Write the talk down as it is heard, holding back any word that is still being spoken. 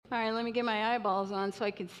me get my eyeballs on so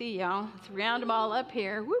I can see y'all. Let's round them all up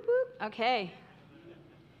here. Whoop, whoop. Okay.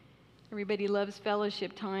 Everybody loves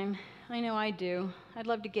fellowship time. I know I do. I'd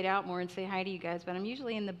love to get out more and say hi to you guys, but I'm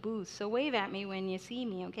usually in the booth, so wave at me when you see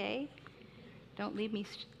me, okay? Don't leave me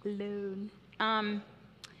alone.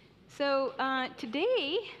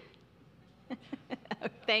 Today,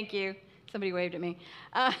 thank you. Somebody waved at me.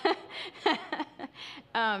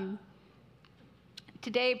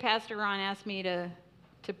 Today, Pastor Ron asked me to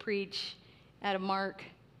preach out of Mark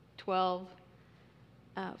 12,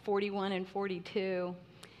 41 and 42.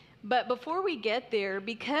 But before we get there,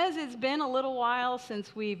 because it's been a little while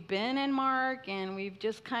since we've been in Mark, and we've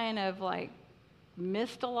just kind of like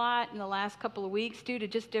missed a lot in the last couple of weeks due to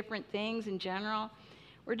just different things in general,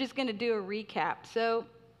 we're just going to do a recap. So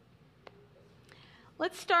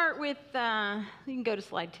let's start with, you can go to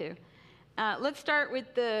slide 2. Let's start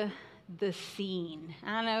with the scene.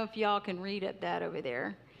 I don't know if y'all can read that over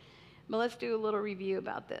there, but let's do a little review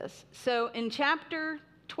about this. So in chapter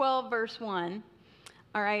 12, verse 1,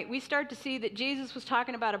 all right, we start to see that Jesus was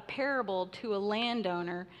talking about a parable to a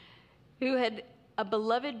landowner who had a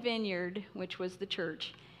beloved vineyard, which was the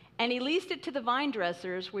church, and he leased it to the vine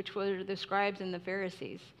dressers, which were the scribes and the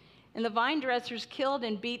Pharisees. And the vine dressers killed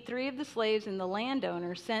and beat 3 of the slaves, and the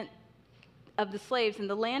landowner sent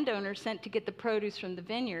to get the produce from the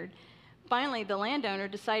vineyard. Finally, the landowner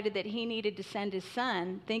decided that he needed to send his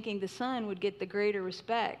son, thinking the son would get the greater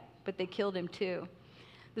respect, but they killed him too.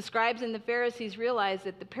 The scribes and the Pharisees realized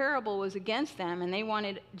that the parable was against them, and they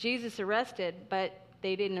wanted Jesus arrested, but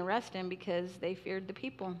they didn't arrest him because they feared the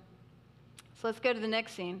people. So let's go to the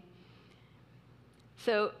next scene.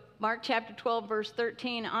 So Mark chapter 12, verse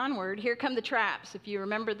 13 onward, here come the traps. If you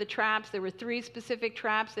remember the traps, there were 3 specific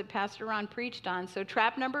traps that Pastor Ron preached on. So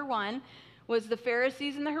trap number 1 was the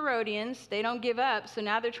Pharisees and the Herodians. They don't give up, so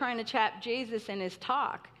now they're trying to trap Jesus in his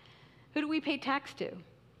talk. Who do we pay tax to?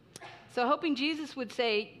 So hoping Jesus would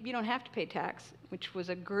say, you don't have to pay tax, which was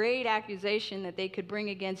a great accusation that they could bring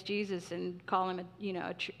against Jesus and call him,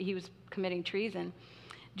 he was committing treason.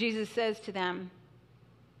 Jesus says to them,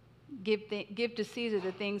 give to Caesar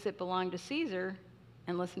the things that belong to Caesar,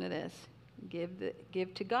 and listen to this,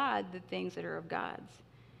 give to God the things that are of God's.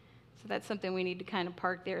 So that's something we need to kind of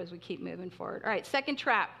park there as we keep moving forward. All right, second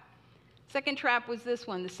trap. Second trap was this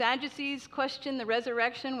one. The Sadducees questioned the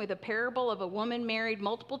resurrection with a parable of a woman married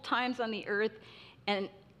multiple times on the earth, and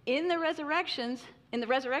in the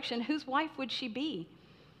resurrection, whose wife would she be?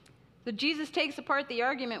 So Jesus takes apart the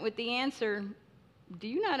argument with the answer, do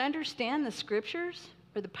you not understand the scriptures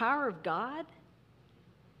or the power of God?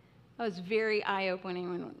 That was very eye-opening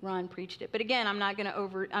when Ron preached it. But again, I'm not going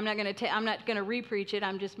to re-preach it.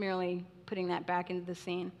 I'm just merely putting that back into the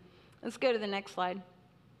scene. Let's go to the next slide.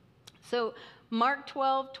 So Mark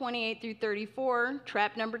 12, 28 through 34,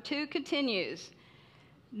 trap number 2 continues.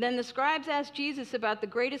 Then the scribes asked Jesus about the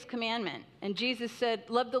greatest commandment. And Jesus said,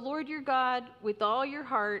 love the Lord your God with all your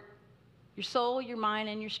heart, your soul, your mind,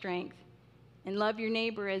 and your strength, and love your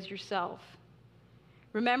neighbor as yourself.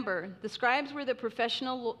 Remember, the scribes were the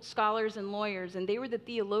professional scholars and lawyers, and they were the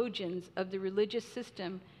theologians of the religious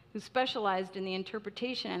system who specialized in the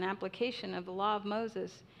interpretation and application of the law of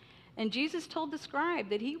Moses. And Jesus told the scribe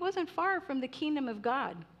that he wasn't far from the kingdom of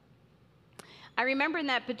God. I remember in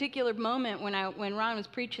that particular moment when Ron was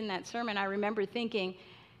preaching that sermon, I remember thinking,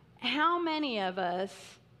 how many of us,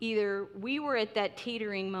 either we were at that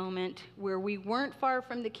teetering moment where we weren't far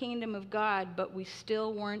from the kingdom of God, but we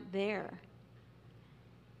still weren't there.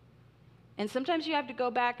 And sometimes you have to go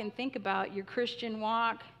back and think about your Christian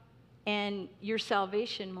walk and your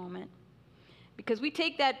salvation moment, because we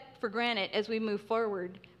take that for granted as we move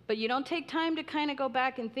forward. But you don't take time to kind of go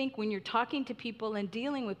back and think when you're talking to people and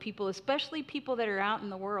dealing with people, especially people that are out in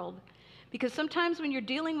the world. Because sometimes when you're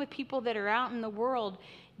dealing with people that are out in the world,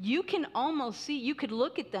 you can almost see, you could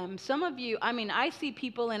look at them. Some of you, I see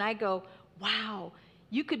people and I go, wow,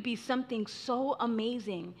 you could be something so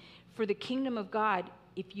amazing for the kingdom of God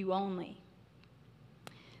if you only.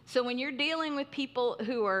 So when you're dealing with people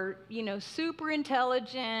who are, super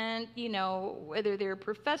intelligent, whether they're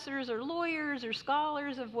professors or lawyers or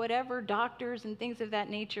scholars of whatever, doctors and things of that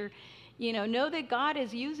nature, know that God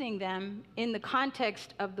is using them in the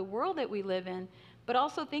context of the world that we live in. But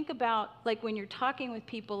also think about, like, when you're talking with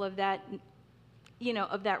people of that,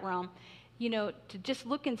 of that realm, to just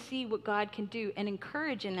look and see what God can do and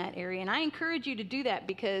encourage in that area. And I encourage you to do that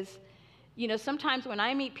because, sometimes when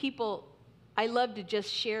I meet people, I love to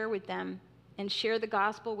just share with them and share the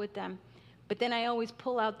gospel with them. But then I always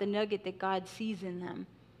pull out the nugget that God sees in them,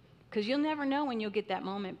 because you'll never know when you'll get that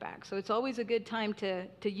moment back. So it's always a good time to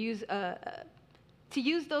use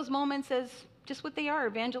those moments as just what they are,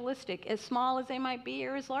 evangelistic, as small as they might be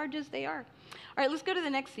or as large as they are. All right, let's go to the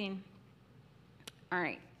next scene. All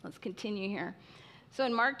right, let's continue here. So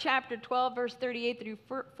in Mark chapter 12, verse 38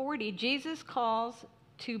 through 40, Jesus calls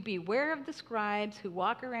to beware of the scribes who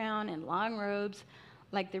walk around in long robes,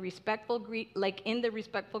 like in the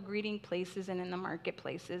respectful greeting places and in the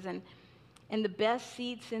marketplaces, and the best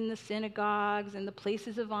seats in the synagogues and the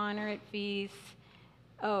places of honor at feasts.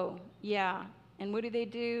 Oh, yeah. And what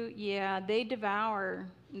do? Yeah, they devour,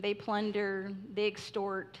 they plunder, they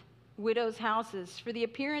extort widows' houses for the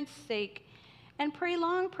appearance sake and pray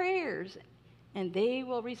long prayers, and they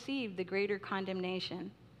will receive the greater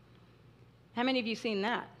condemnation. How many of you seen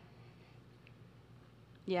that?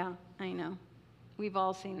 Yeah, I know. We've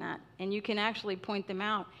all seen that. And you can actually point them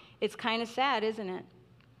out. It's kind of sad, isn't it?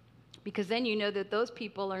 Because then you know that those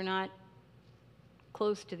people are not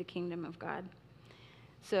close to the kingdom of God.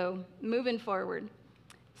 So, moving forward.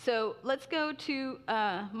 So, let's go to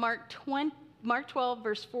Mark 12,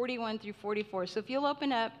 verse 41 through 44. So, if you'll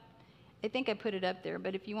open up, I think I put it up there,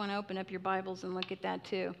 but if you want to open up your Bibles and look at that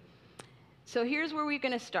too. So, here's where we're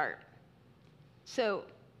going to start. So,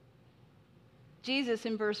 Jesus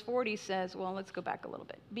in verse 40 says, well, let's go back a little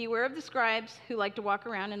bit. Beware of the scribes who like to walk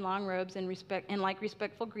around in long robes and like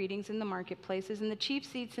respectful greetings in the marketplaces and the chief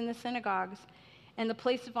seats in the synagogues and the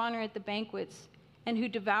place of honor at the banquets, and who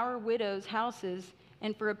devour widows' houses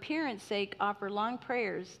and for appearance sake offer long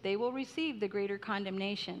prayers. They will receive the greater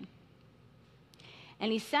condemnation.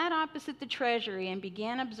 And he sat opposite the treasury and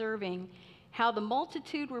began observing how the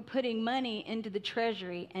multitude were putting money into the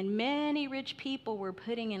treasury, and many rich people were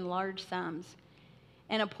putting in large sums.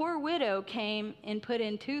 And a poor widow came and put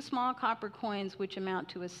in 2 small copper coins, which amount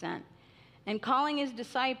to a cent. And calling his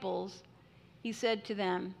disciples, he said to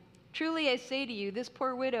them, "Truly I say to you, this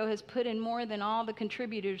poor widow has put in more than all the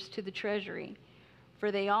contributors to the treasury.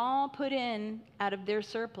 For they all put in out of their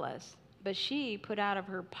surplus, but she put out of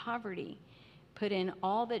her poverty, put in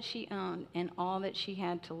all that she owned and all that she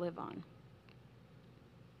had to live on."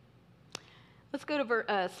 Let's go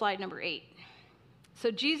to slide number 8. So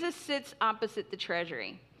Jesus sits opposite the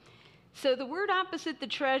treasury. So the word opposite the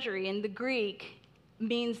treasury in the Greek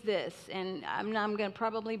means this, and I'm going to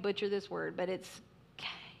probably butcher this word, but it's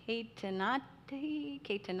ketanate.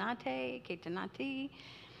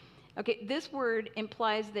 Okay, this word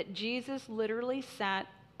implies that Jesus literally sat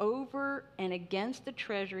over and against the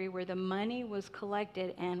treasury where the money was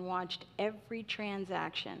collected and watched every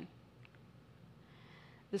transaction.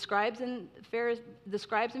 The scribes and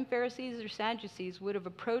Pharisees or Sadducees would have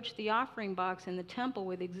approached the offering box in the temple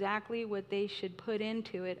with exactly what they should put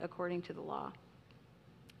into it according to the law.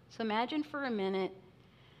 So imagine for a minute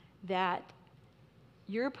that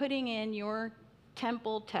you're putting in your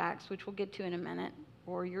temple tax, which we'll get to in a minute,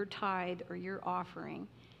 or your tithe or your offering,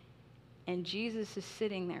 and Jesus is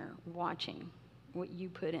sitting there watching what you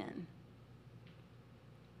put in.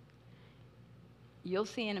 You'll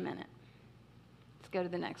see in a minute. Go to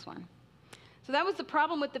the next one. So that was the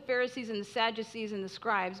problem with the Pharisees and the Sadducees and the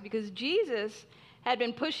scribes, because Jesus had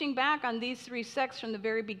been pushing back on these 3 sects from the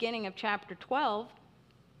very beginning of chapter 12.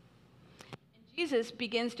 And Jesus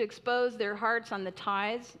begins to expose their hearts on the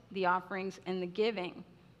tithes, the offerings, and the giving.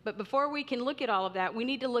 But before we can look at all of that, we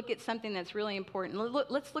need to look at something that's really important.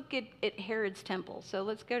 Let's look at Herod's temple. So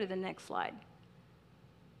let's go to the next slide.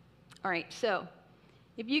 All right, so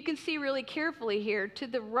if you can see really carefully here to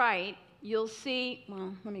the right, you'll see,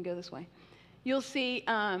 well, let me go this way. You'll see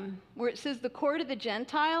where it says the court of the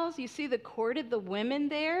Gentiles. You see the court of the women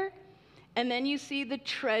there. And then you see the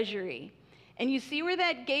treasury. And you see where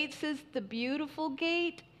that gate says the beautiful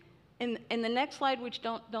gate? In the next slide, which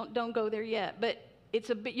don't go there yet. But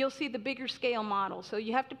you'll see the bigger scale model. So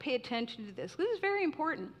you have to pay attention to this. This is very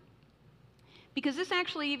important. Because this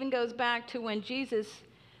actually even goes back to when Jesus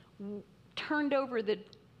turned over the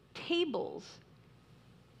tables.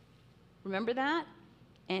 Remember that?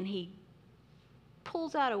 And he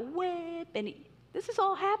pulls out a whip, and this is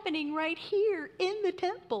all happening right here in the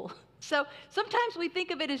temple. So sometimes we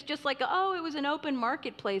think of it as just like, oh, it was an open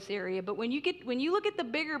marketplace area. But when you look at the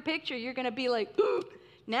bigger picture, you're going to be like, ooh,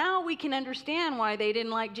 now we can understand why they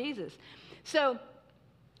didn't like Jesus. So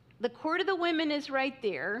the court of the women is right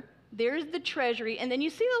there. There's the treasury. And then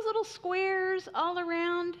you see those little squares all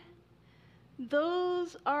around?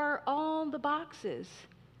 Those are all the boxes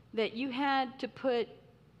that you had to put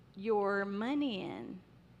your money in.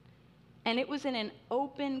 And it was in an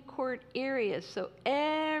open court area, so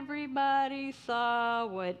everybody saw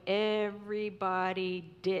what everybody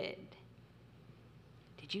did.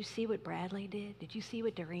 Did you see what Bradley did? Did you see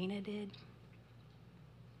what Darina did?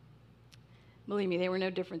 Believe me, they were no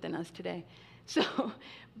different than us today. So,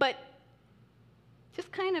 but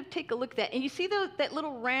just kind of take a look at that. And you see that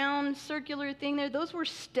little round circular thing there? Those were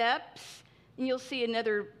steps. And you'll see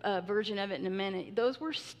another version of it in a minute. Those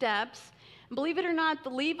were steps. And believe it or not, the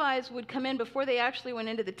Levites would come in before they actually went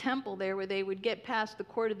into the temple there, where they would get past the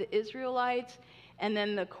court of the Israelites and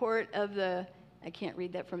then the court of the, I can't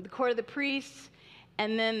read that from, the court of the priests,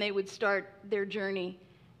 and then they would start their journey.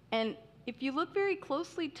 And if you look very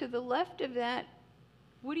closely to the left of that,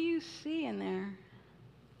 what do you see in there?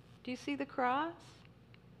 Do you see the cross?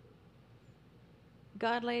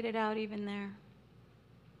 God laid it out even there.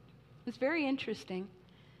 It's very interesting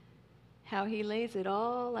how he lays it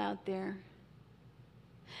all out there.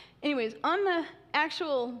 Anyways, on the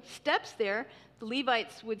actual steps there, the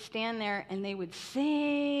Levites would stand there and they would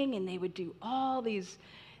sing and they would do all these.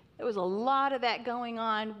 There was a lot of that going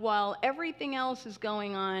on while everything else is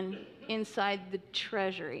going on inside the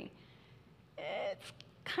treasury. It's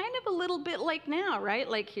kind of a little bit like now, right?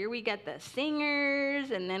 Like here we got the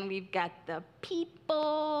singers, and then we've got the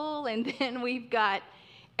people, and then we've got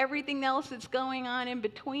everything else that's going on in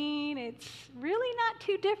between. It's really not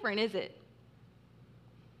too different, is it?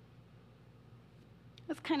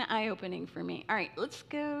 That's kind of eye-opening for me. All right, let's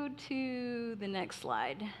go to the next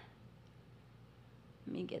slide.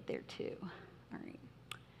 Let me get there too. All right.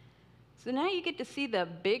 So now you get to see the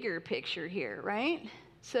bigger picture here, right?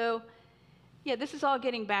 So, yeah, this is all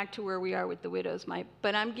getting back to where we are with the widow's mite,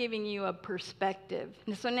 but I'm giving you a perspective.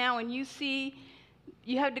 And so now when you see,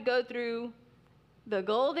 you had to go through the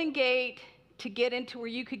Golden Gate to get into where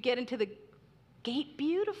you could get into the Gate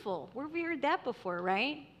Beautiful. Where we heard that before,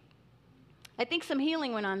 right? I think some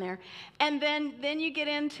healing went on there. And then you get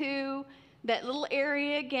into that little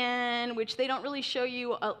area again, which they don't really show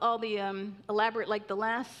you all the elaborate like the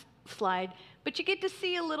last slide, but you get to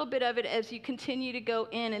see a little bit of it as you continue to go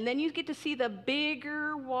in. And then you get to see the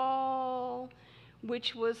bigger wall,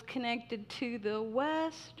 which was connected to the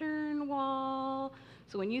western wall.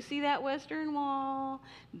 So when you see that western wall,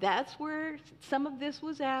 that's where some of this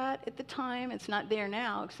was at the time. It's not there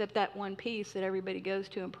now, except that one piece that everybody goes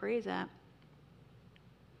to and prays at.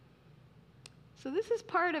 So this is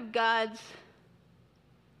part of God's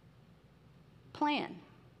plan.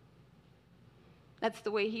 That's the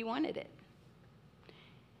way he wanted it.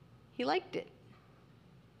 He liked it.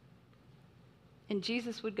 And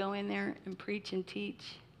Jesus would go in there and preach and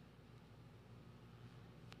teach.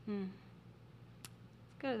 Let's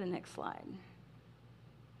go to the next slide.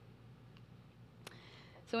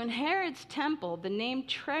 So in Herod's temple, the name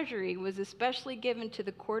treasury was especially given to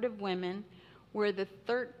the court of women, where the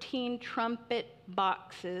 13 trumpet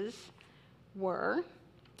boxes were.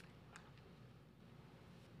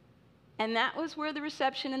 And that was where the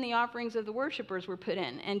reception and the offerings of the worshipers were put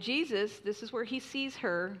in. And Jesus, this is where he sees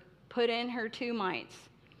her, put in her 2 mites.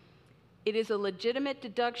 It is a legitimate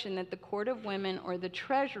deduction that the court of women, or the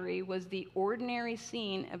treasury, was the ordinary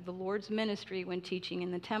scene of the Lord's ministry when teaching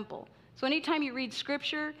in the temple. So anytime you read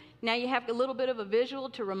scripture, now you have a little bit of a visual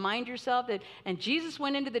to remind yourself that, and Jesus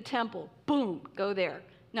went into the temple, boom, go there.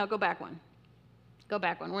 No, go back one. Go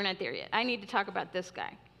back one. We're not there yet. I need to talk about this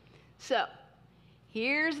guy. So,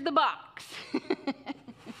 here's the box.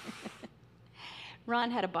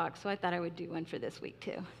 Ron had a box, so I thought I would do one for this week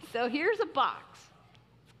too. So here's a box.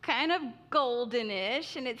 It's kind of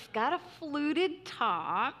goldenish, and it's got a fluted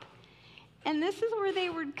top. And this is where they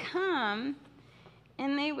would come,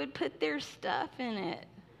 and they would put their stuff in it.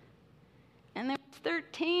 And there was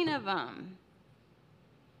 13 of them.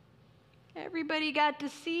 Everybody got to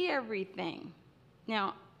see everything.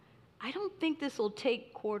 Now, I don't think this will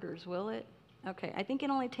take quarters, will it? Okay, I think it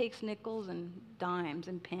only takes nickels and dimes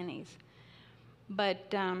and pennies.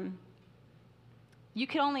 But you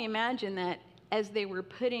can only imagine that as they were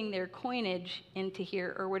putting their coinage into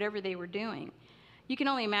here, or whatever they were doing, you can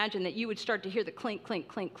only imagine that you would start to hear the clink, clink,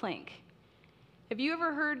 clink, clink. Have you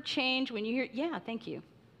ever heard change when you hear, yeah, thank you.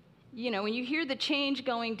 You know, when you hear the change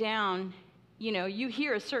going down, you know, you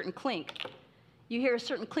hear a certain clink. You hear a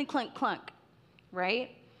certain clink, clink, clunk,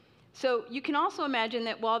 right? So you can also imagine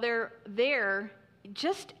that while they're there,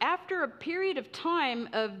 just after a period of time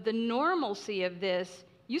of the normalcy of this,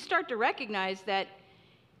 you start to recognize that,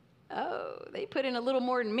 oh, they put in a little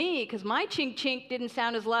more than me, because my chink chink didn't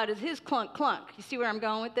sound as loud as his clunk clunk. You see where I'm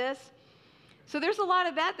going with this? So there's a lot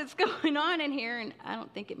of that that's going on in here, and I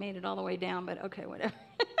don't think it made it all the way down, but okay, whatever.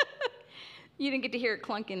 You didn't get to hear it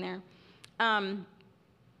clunk in there.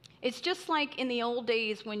 It's just like in the old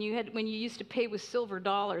days when you used to pay with silver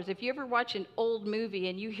dollars. If you ever watch an old movie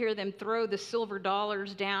and you hear them throw the silver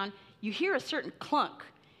dollars down, you hear a certain clunk.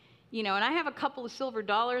 You know, and I have a couple of silver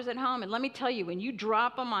dollars at home, and let me tell you, when you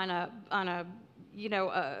drop them on a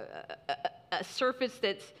surface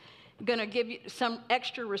that's going to give you some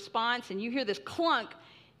extra response, and you hear this clunk,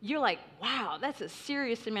 you're like, wow, that's a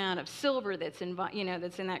serious amount of silver that's in,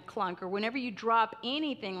 that's in that clunk. Or whenever you drop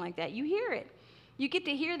anything like that, you hear it. You get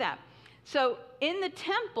to hear that. So in the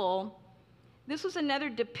temple, this was another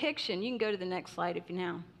depiction. You can go to the next slide if you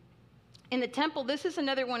now. In the temple, this is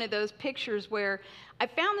another one of those pictures where I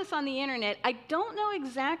found this on the internet. I don't know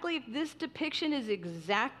exactly if this depiction is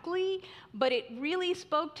exactly, but it really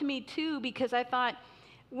spoke to me too, because I thought,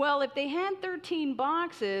 well, if they had 13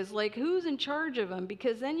 boxes, like who's in charge of them?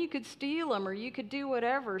 Because then you could steal them or you could do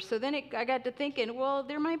whatever. So then I got to thinking, well,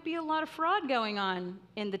 there might be a lot of fraud going on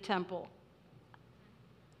in the temple.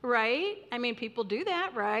 Right? I mean, people do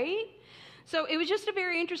that, right? So it was just a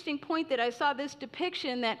very interesting point that I saw this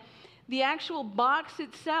depiction that the actual box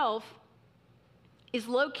itself is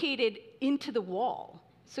located into the wall.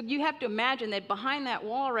 So you have to imagine that behind that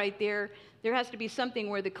wall right there, there has to be something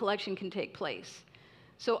where the collection can take place.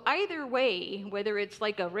 So either way, whether it's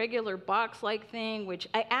like a regular box-like thing, which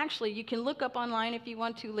you can look up online if you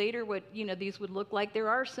want to later what these would look like. There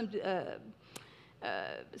are some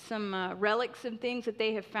relics and things that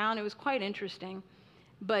they have found. It was quite interesting.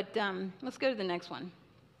 But let's go to the next one.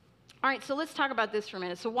 All right, so let's talk about this for a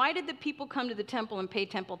minute. So why did the people come to the temple and pay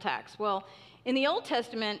temple tax? Well, in the Old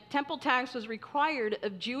Testament, temple tax was required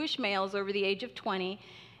of Jewish males over the age of 20,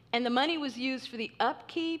 and the money was used for the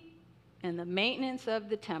upkeep and the maintenance of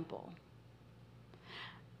the temple.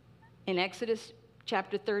 In Exodus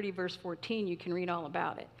chapter 30, verse 14, you can read all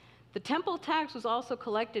about it. The temple tax was also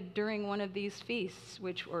collected during one of these feasts,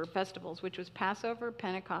 or festivals, which was Passover,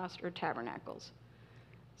 Pentecost, or Tabernacles.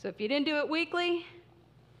 So if you didn't do it weekly,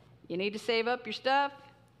 you need to save up your stuff,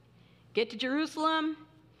 get to Jerusalem,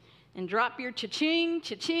 and drop your cha-ching,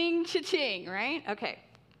 cha-ching, cha-ching, right? Okay.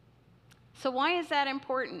 So why is that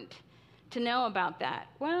important to know about that?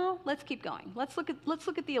 Well, let's keep going. Let's look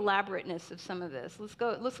at the elaborateness of some of this. Let's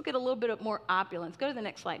look at a little bit more opulence. Go to the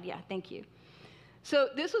next slide. Yeah, thank you. So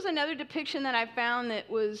this was another depiction that I found that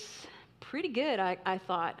was pretty good, I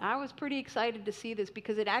thought. I was pretty excited to see this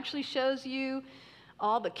because it actually shows you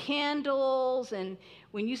all the candles, and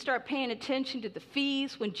when you start paying attention to the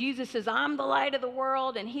feast, when Jesus says, I'm the light of the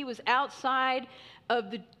world, and he was outside of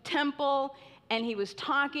the temple, and he was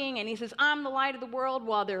talking, and he says, I'm the light of the world,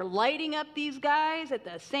 while they're lighting up these guys at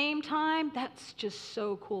the same time. That's just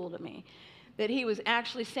so cool to me, that he was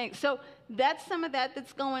actually saying. So that's some of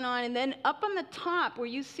that's going on. And then up on the top, where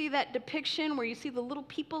you see that depiction, where you see the little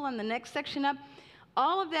people on the next section up,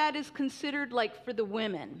 all of that is considered like for the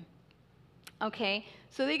women. Okay,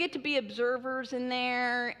 so they get to be observers in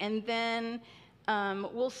there, and then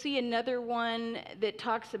we'll see another one that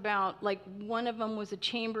talks about, like, one of them was a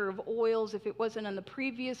chamber of oils if it wasn't on the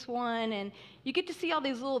previous one, and you get to see all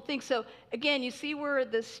these little things. So again, you see where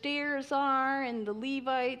the stairs are, and the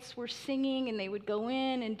Levites were singing, and they would go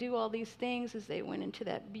in and do all these things as they went into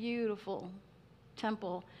that beautiful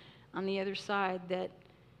temple on the other side that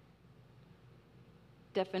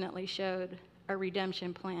definitely showed a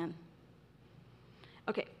redemption plan.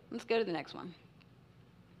 Okay, let's go to the next one.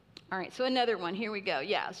 All right, so another one. Here we go.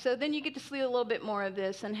 Yeah, so then you get to see a little bit more of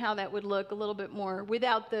this and how that would look a little bit more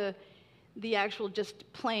without the actual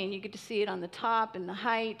just plain. You get to see it on the top and the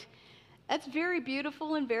height. That's very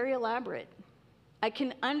beautiful and very elaborate. I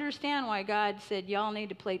can understand why God said, y'all need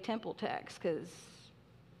to pay temple tax, because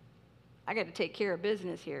I got to take care of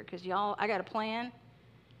business here, because I got a plan,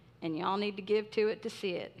 and y'all need to give to it to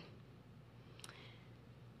see it.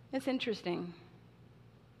 It's interesting.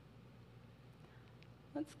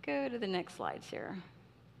 Let's go to the next slide, Sarah. All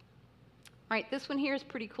right, this one here is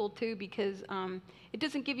pretty cool too, because it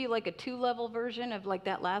doesn't give you like a 2-level version of like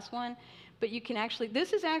that last one, but you can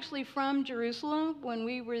this is actually from Jerusalem. When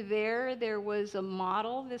we were there was a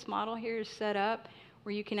model. This model here is set up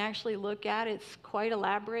where you can actually look at it. It's quite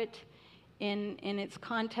elaborate in its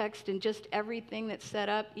context and just everything that's set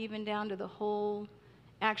up, even down to the whole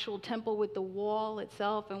actual temple with the wall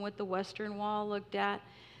itself and what the western wall looked at.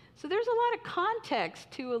 So there's a lot of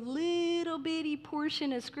context to a little bitty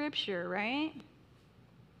portion of Scripture, right?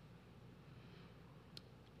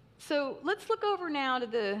 So let's look over now to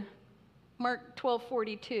the Mark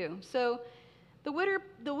 12:42. So the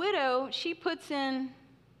widow, she puts in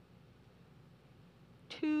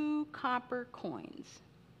 2 copper coins.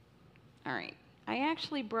 All right, I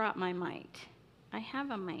actually brought my mite. I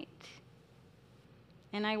have a mite,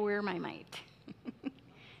 and I wear my mite.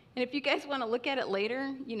 And if you guys want to look at it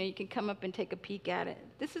later, you can come up and take a peek at it.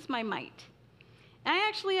 This is my mite. I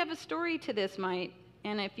actually have a story to this mite,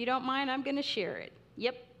 and if you don't mind, I'm going to share it.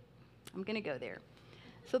 Yep, I'm going to go there.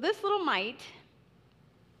 So this little mite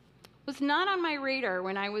was not on my radar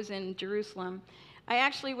when I was in Jerusalem. I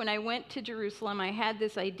actually, when I went to Jerusalem, I had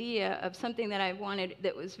this idea of something that I wanted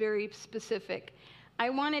that was very specific. I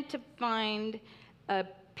wanted to find a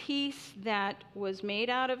piece that was made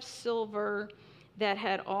out of silver that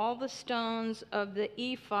had all the stones of the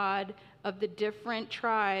ephod of the different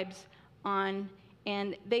tribes on,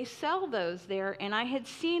 and they sell those there. And I had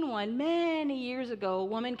seen one many years ago. A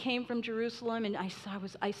woman came from Jerusalem, and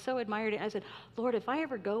I so admired it. I said, Lord, if I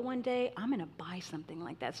ever go one day, I'm going to buy something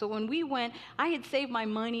like that. So when we went, I had saved my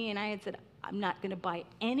money, and I had said, I'm not going to buy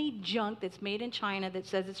any junk that's made in China that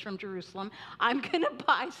says it's from Jerusalem. I'm going to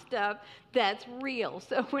buy stuff that's real.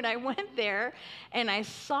 So when I went there and I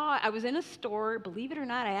was in a store, believe it or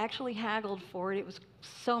not, I actually haggled for it. It was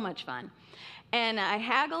so much fun. And I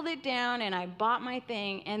haggled it down and I bought my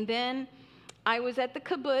thing. And then I was at the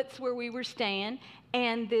kibbutz where we were staying,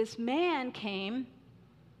 and this man came,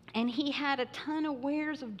 and he had a ton of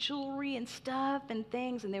wares of jewelry and stuff and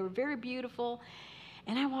things, and they were very beautiful.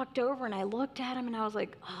 And I walked over and I looked at him and I was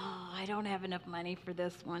like, oh, I don't have enough money for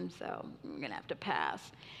this one, so I'm going to have to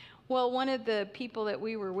pass. Well, one of the people that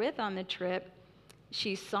we were with on the trip,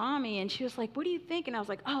 she saw me and she was like, what do you think? And I was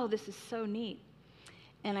like, oh, this is so neat.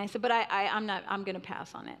 And I said, but I'm going to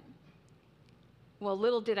pass on it. Well,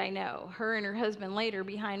 little did I know, her and her husband later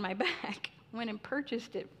behind my back went and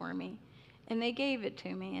purchased it for me. And they gave it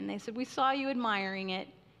to me. And they said, we saw you admiring it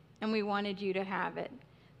and we wanted you to have it.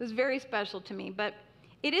 It was very special to me. But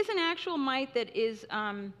it is an actual mite that is,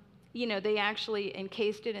 they actually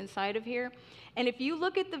encased it inside of here. And if you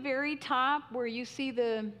look at the very top where you see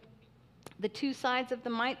the two sides of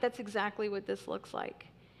the mite, that's exactly what this looks like.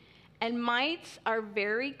 And mites are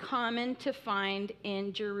very common to find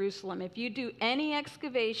in Jerusalem. If you do any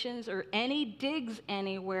excavations or any digs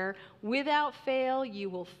anywhere, without fail,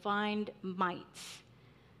 you will find mites.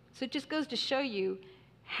 So it just goes to show you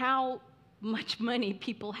how much money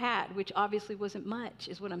people had, which obviously wasn't much,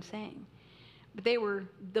 is what I'm saying. But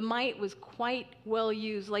the mite was quite well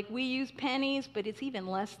used. Like we use pennies, but it's even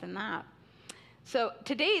less than that. So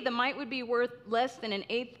today, the mite would be worth less than an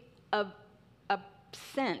eighth of a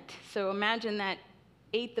cent. So imagine that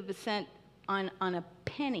eighth of a cent on a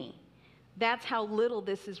penny. That's how little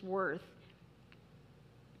this is worth.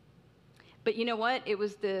 But you know what? It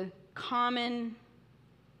was the common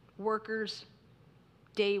workers'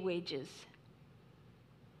 day wages.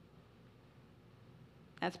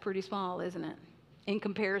 That's pretty small, isn't it? In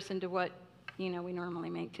comparison to what, we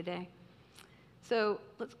normally make today. So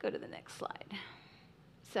let's go to the next slide.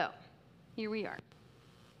 So here we are.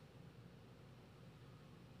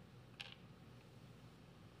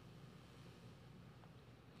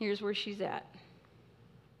 Here's where she's at.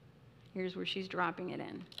 Here's where she's dropping it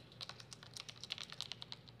in.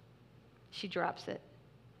 She drops it,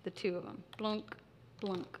 the two of them, blunk,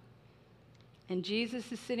 blunk. And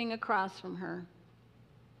Jesus is sitting across from her.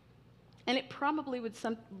 And it probably would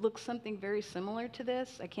look something very similar to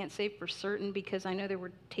this. I can't say for certain because I know there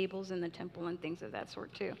were tables in the temple and things of that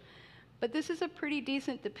sort too. But this is a pretty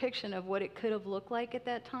decent depiction of what it could have looked like at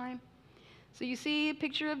that time. So you see a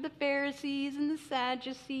picture of the Pharisees and the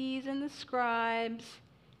Sadducees and the scribes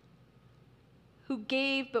who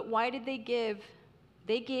gave, but why did they give?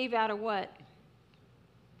 They gave out of what?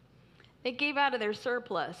 They gave out of their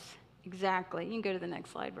surplus. Exactly. You can go to the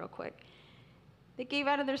next slide real quick. They gave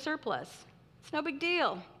out of their surplus. It's no big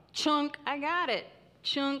deal. Chunk, I got it.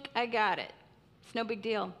 Chunk, I got it. It's no big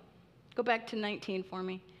deal. Go back to 19 for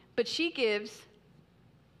me. But she gives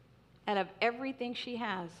out of everything she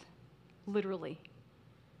has, literally.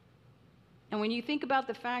 And when you think about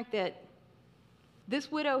the fact that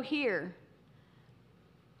this widow here,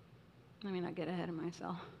 let me not get ahead of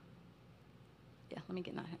myself. Yeah, let me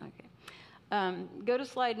get not, okay. Go to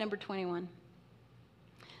slide number 21.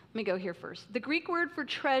 Let me go here first. The Greek word for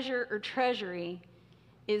treasure or treasury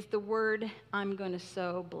is the word, I'm going to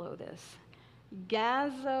so blow this,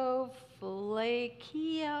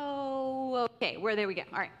 gazophlakio. Okay, there we go.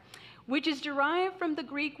 All right. Which is derived from the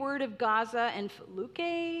Greek word of Gaza and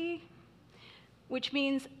phaluke, which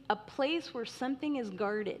means a place where something is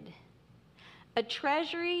guarded. A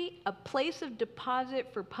treasury, a place of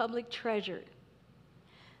deposit for public treasure.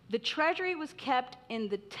 The treasury was kept in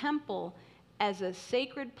the temple as a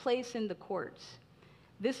sacred place in the courts.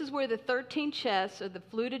 This is where the 13 chests or the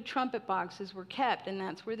fluted trumpet boxes were kept, and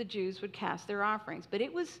that's where the Jews would cast their offerings. But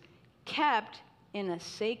it was kept in a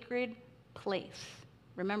sacred place.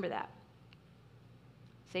 Remember that.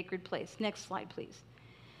 Sacred place. Next slide, please.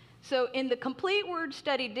 So in the Complete Word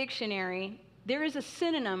Study Dictionary, there is a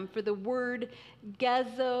synonym for the word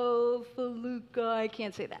gazophaluka. I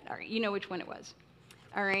can't say that. All right, you know which one it was.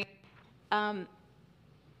 All right.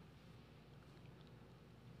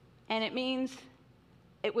 And it means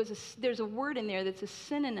there's a word in there that's a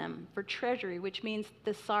synonym for treasury, which means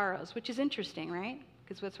thesaurus, which is interesting, right?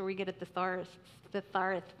 Because that's where we get a thesaurus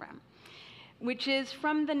from, which is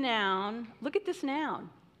from the noun. Look at this noun.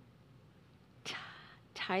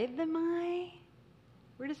 Tithemi?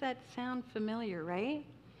 Where does that sound familiar, right?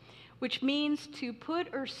 Which means to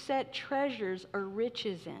put or set treasures or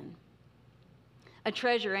riches in. A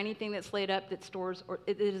treasure, anything that's laid up that stores, or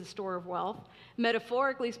it is a store of wealth.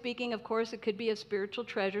 Metaphorically speaking, of course, it could be of spiritual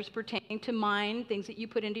treasures pertaining to mind, things that you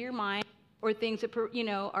put into your mind, or things that,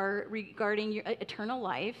 are regarding your eternal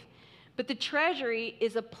life. But the treasury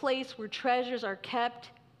is a place where treasures are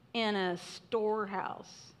kept in a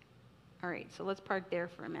storehouse. All right, so let's park there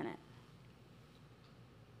for a minute.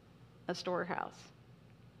 A storehouse.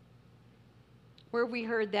 Where have we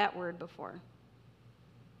heard that word before?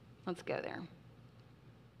 Let's go there.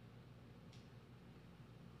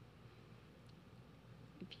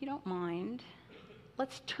 If you don't mind,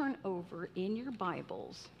 let's turn over in your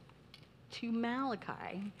Bibles to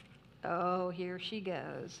Malachi. Oh, here she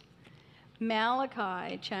goes.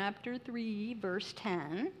 Malachi chapter 3, verse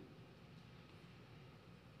 10.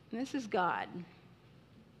 This is God.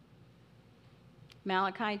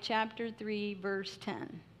 Malachi chapter 3, verse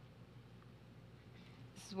 10.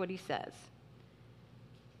 This is what he says.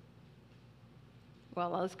 Well,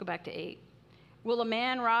 let's go back to 8. Will a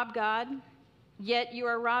man rob God? Yet you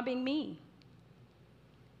are robbing me.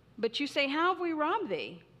 But you say, how have we robbed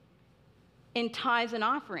thee? In tithes and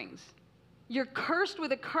offerings. You're cursed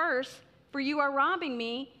with a curse, for you are robbing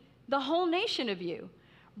me, the whole nation of you.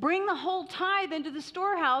 Bring the whole tithe into the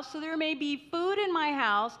storehouse, so there may be food in my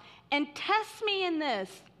house, and test me in this,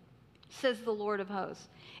 says the Lord of hosts.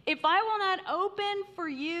 If I will not open for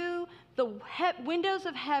you the windows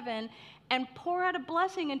of heaven and pour out a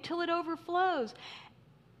blessing until it overflows,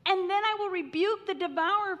 and then I will rebuke the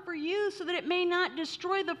devourer for you, so that it may not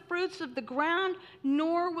destroy the fruits of the ground,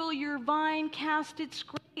 nor will your vine cast its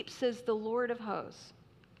grapes, says the Lord of hosts.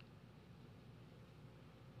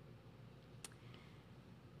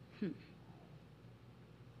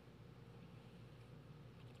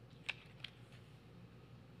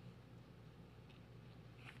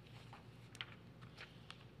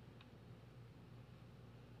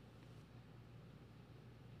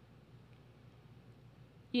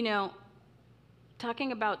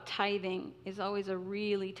 Talking about tithing is always a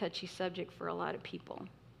really touchy subject for a lot of people.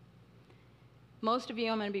 Most of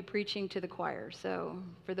you, I'm going to be preaching to the choir. So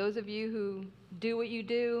for those of you who do what you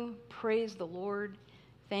do, praise the Lord.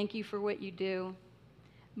 Thank you for what you do.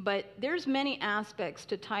 But there's many aspects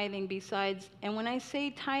to tithing besides, and when I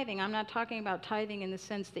say tithing, I'm not talking about tithing in the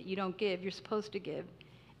sense that you don't give. You're supposed to give.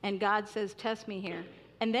 And God says, test me here.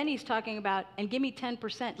 And then he's talking about, and give me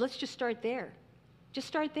 10%. Let's just start there. Just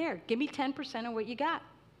start there. Give me 10% of what you got.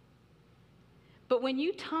 But when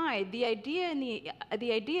you tithe, the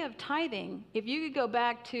idea of tithing, if you could go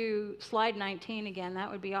back to slide 19 again, that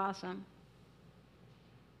would be awesome.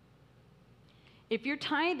 If you're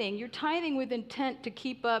tithing with intent to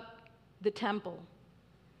keep up the temple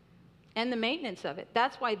and the maintenance of it.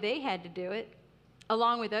 That's why they had to do it,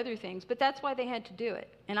 along with other things. But that's why they had to do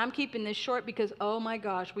it. And I'm keeping this short because, oh my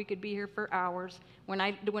gosh, we could be here for hours. When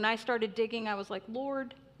I started digging, I was like,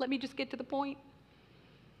 Lord, let me just get to the point.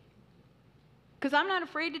 Because I'm not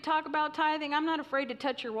afraid to talk about tithing. I'm not afraid to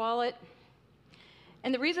touch your wallet.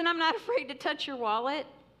 And the reason I'm not afraid to touch your wallet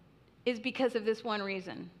is because of this one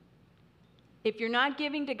reason. If you're not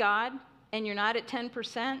giving to God and you're not at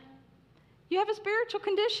 10%, you have a spiritual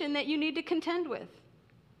condition that you need to contend with.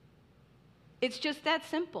 It's just that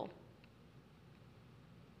simple.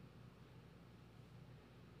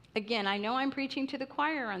 Again, I know I'm preaching to the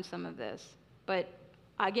choir on some of this, but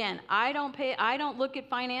again, I don't look at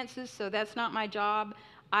finances, so that's not my job.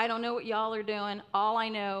 I don't know what y'all are doing. All I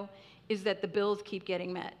know is that the bills keep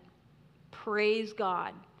getting met. Praise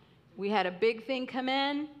God. We had a big thing come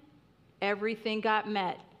in. Everything got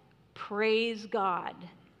met. Praise God.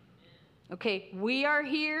 Okay, we are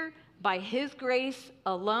here by His grace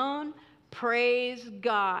alone. Praise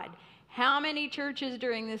God. How many churches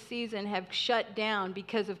during this season have shut down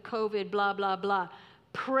because of COVID, blah, blah, blah?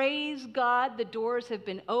 Praise God, the doors have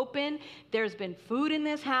been open. There's been food in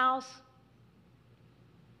this house.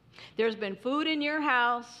 There's been food in your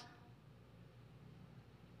house.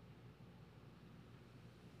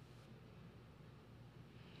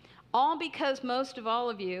 All because most of all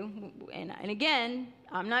of you, and again,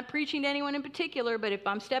 I'm not preaching to anyone in particular, but if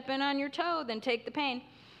I'm stepping on your toe, then take the pain.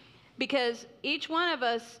 Because each one of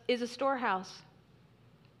us is a storehouse.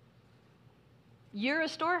 You're a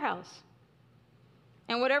storehouse.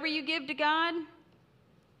 And whatever you give to God,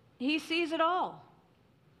 He sees it all.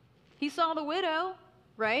 He saw the widow,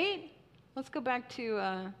 right? Let's go back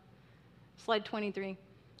to slide 23.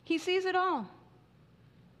 He sees it all.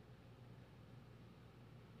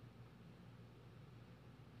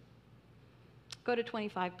 Go to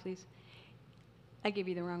 25, please. I gave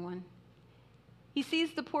you the wrong one. He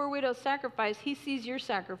sees the poor widow's sacrifice. He sees your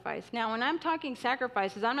sacrifice. Now, when I'm talking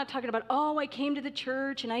sacrifices, I'm not talking about, oh, I came to the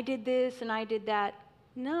church and I did this and I did that.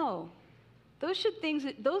 No. Those things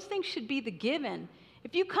should be the given.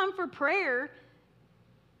 If you come for prayer,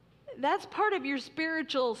 that's part of your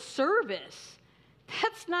spiritual service.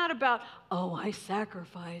 That's not about, oh, I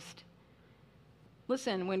sacrificed.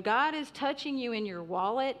 Listen, when God is touching you in your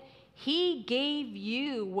wallet, He gave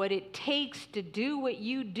you what it takes to do what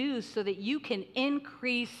you do so that you can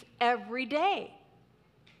increase every day.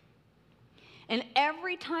 And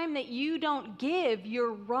every time that you don't give,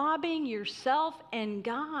 you're robbing yourself and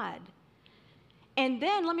God. And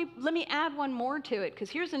then let me add one more to it, because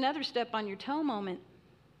here's another step on your toe moment.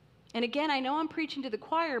 And again, I know I'm preaching to the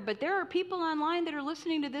choir, but there are people online that are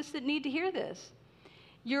listening to this that need to hear this.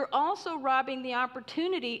 You're also robbing the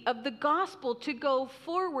opportunity of the gospel to go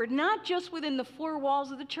forward, not just within the four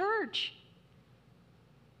walls of the church.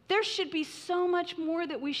 There should be so much more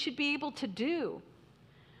that we should be able to do.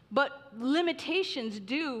 But limitations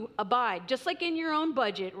do abide, just like in your own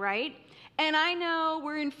budget, right? And I know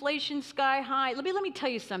we're inflation sky high. Let me tell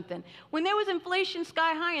you something. When there was inflation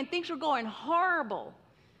sky high and things were going horrible,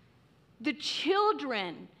 the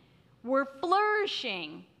children were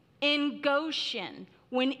flourishing in Goshen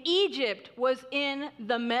when Egypt was in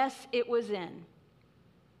the mess it was in.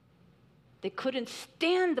 They couldn't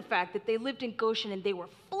stand the fact that they lived in Goshen and they were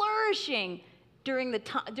flourishing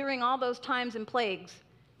during all those times and plagues.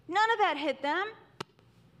 None of that hit them.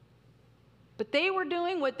 But they were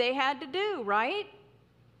doing what they had to do, right?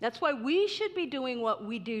 That's why we should be doing what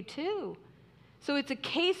we do too. So it's a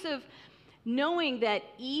case of knowing that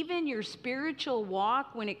even your spiritual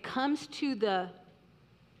walk, when it comes to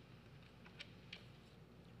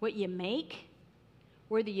what you make,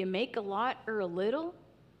 whether you make a lot or a little,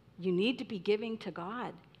 you need to be giving to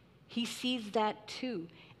God. He sees that too.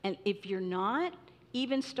 And if you're not,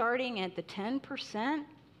 even starting at the 10%,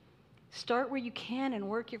 start where you can and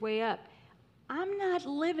work your way up. I'm not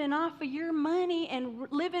living off of your money and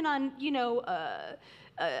living on,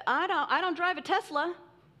 I don't drive a Tesla.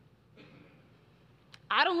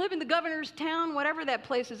 I don't live in the governor's town, whatever that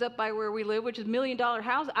place is up by where we live, which is $1 million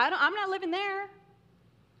house. I'm not living there.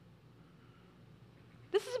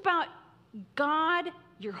 This is about God,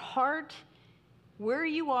 your heart, where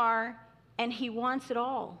you are, and He wants it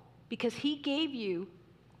all because He gave you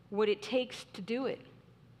what it takes to do it.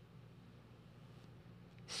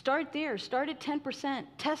 Start there. Start at 10%.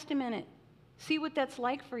 Test Him in it. See what that's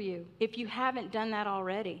like for you if you haven't done that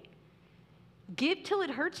already. Give till it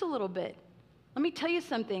hurts a little bit. Let me tell you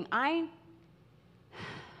something. I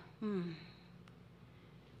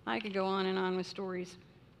could go on and on with stories.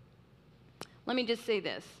 Let me just say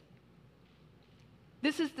this.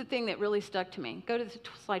 This is the thing that really stuck to me. Go to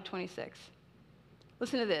slide 26.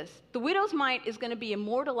 Listen to this. The widow's mite is going to be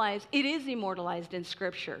immortalized. It is immortalized in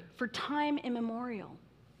Scripture for time immemorial.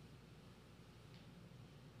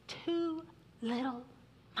 2 little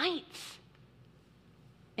mites.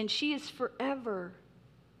 And she is forever.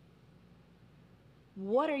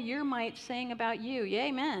 What are your mites saying about you? Yeah,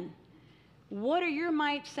 amen. What are your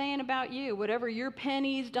mites saying about you? Whatever your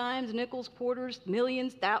pennies, dimes, nickels, quarters,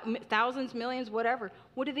 millions, thousands, millions, whatever.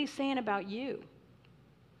 What are they saying about you?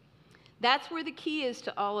 That's where the key is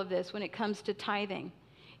to all of this when it comes to tithing.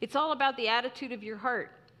 It's all about the attitude of your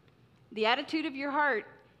heart. The attitude of your heart,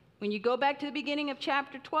 when you go back to the beginning of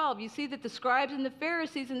chapter 12, you see that the scribes and the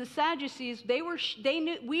Pharisees and the Sadducees,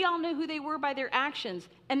 we all knew who they were by their actions,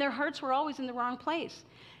 and their hearts were always in the wrong place.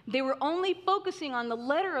 They were only focusing on the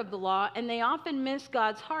letter of the law, and they often missed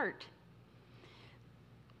God's heart.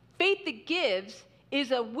 Faith that gives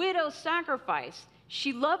is a widow's sacrifice.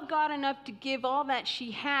 She loved God enough to give all that she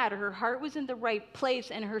had. Her heart was in the right place,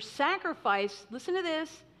 and her sacrifice, listen to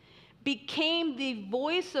this, became the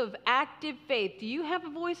voice of active faith. Do you have a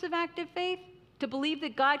voice of active faith? To believe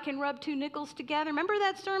that God can rub 2 nickels together? Remember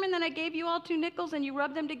that sermon that I gave you all 2 nickels and you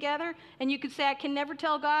rubbed them together? And you could say, I can never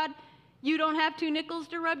tell God you don't have 2 nickels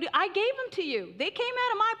to rub. I gave them to you. They came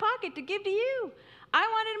out of my pocket to give to you. I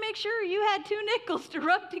wanted to make sure you had 2 nickels to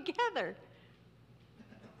rub together.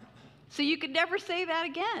 So you could never say that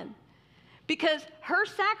again. Because her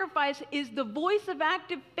sacrifice is the voice of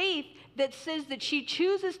active faith that says that she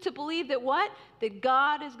chooses to believe that what? That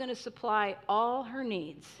God is going to supply all her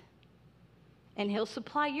needs. And He'll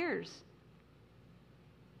supply yours.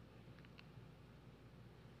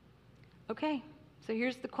 Okay, so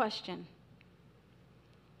here's the question.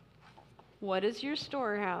 What does your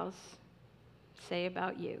storehouse say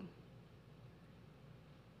about you?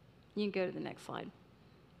 You can go to the next slide.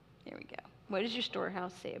 There we go. What does your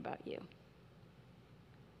storehouse say about you?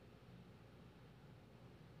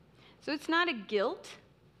 So it's not a guilt.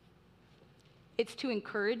 It's to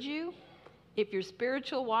encourage you. If your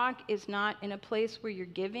spiritual walk is not in a place where you're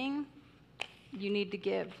giving, you need to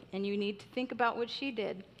give. And you need to think about what she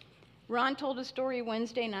did. Ron told a story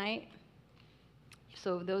Wednesday night.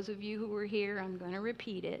 So those of you who were here, I'm going to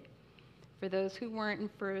repeat it. For those who weren't and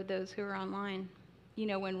for those who are online. You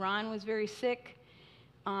know, when Ron was very sick,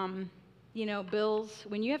 bills,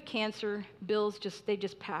 when you have cancer, bills they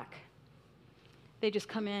just pack. They just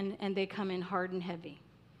come in, and they come in hard and heavy.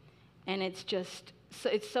 And it's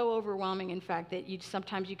so overwhelming, in fact, that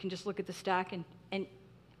sometimes you can just look at the stack and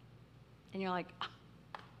you're like,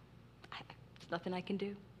 there's nothing I can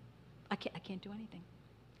do. I can't do anything.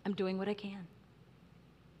 I'm doing what I can.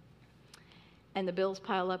 And the bills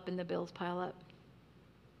pile up and the bills pile up.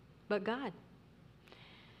 But God.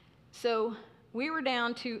 So we were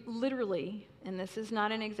down to literally, and this is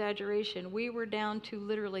not an exaggeration, we were down to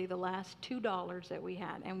literally the last $2 that we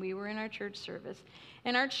had. And we were in our church service.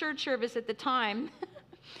 And our church service at the time,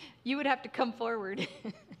 you would have to come forward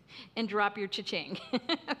and drop your cha-ching,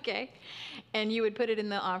 okay? And you would put it in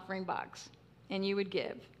the offering box, and you would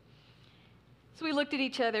give. So we looked at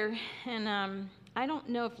each other, and I don't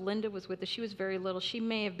know if Linda was with us. She was very little. She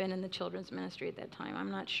may have been in the children's ministry at that time. I'm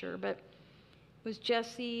not sure, but it was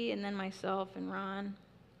Jesse and then myself and Ron.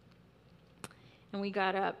 And we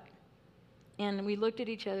got up, and we looked at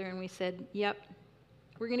each other, and we said, yep,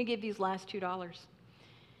 we're going to give these last $2.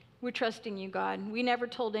 We're trusting you, God. We never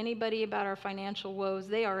told anybody about our financial woes.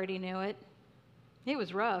 They already knew it. It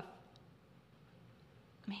was rough.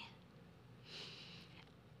 Man.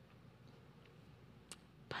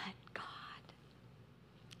 But God.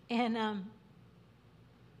 And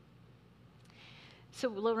so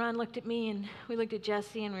Ron looked at me, and we looked at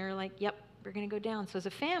Jesse, and we were like, yep, we're going to go down. So as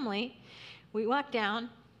a family, we walked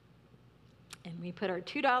down, and we put our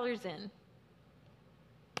 $2 in.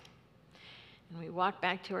 And we walked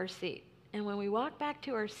back to our seat. And when we walked back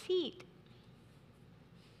to our seat,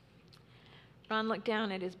 Ron looked down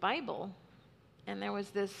at his Bible, and there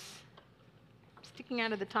was this sticking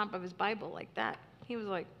out of the top of his Bible like that. He was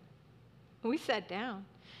like, we sat down.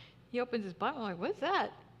 He opens his Bible. I'm like, what's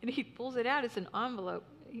that? And he pulls it out. It's an envelope.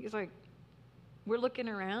 He's like, we're looking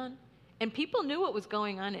around. And people knew what was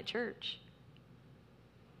going on at church.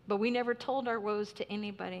 But we never told our woes to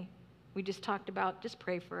anybody. We just talked about, just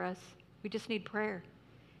pray for us. We just need prayer.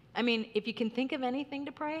 I mean, if you can think of anything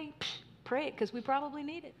to pray, pray it, because we probably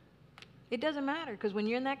need it. It doesn't matter, because when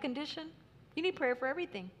you're in that condition, you need prayer for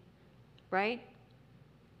everything, right?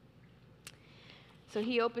 So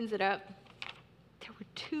he opens it up. There were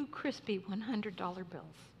 2 crispy $100 bills.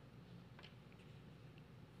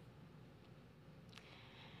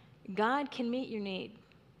 God can meet your need.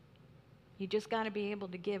 You just got to be able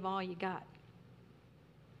to give all you got.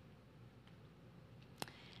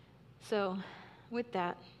 So with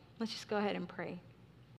that, let's just go ahead and pray.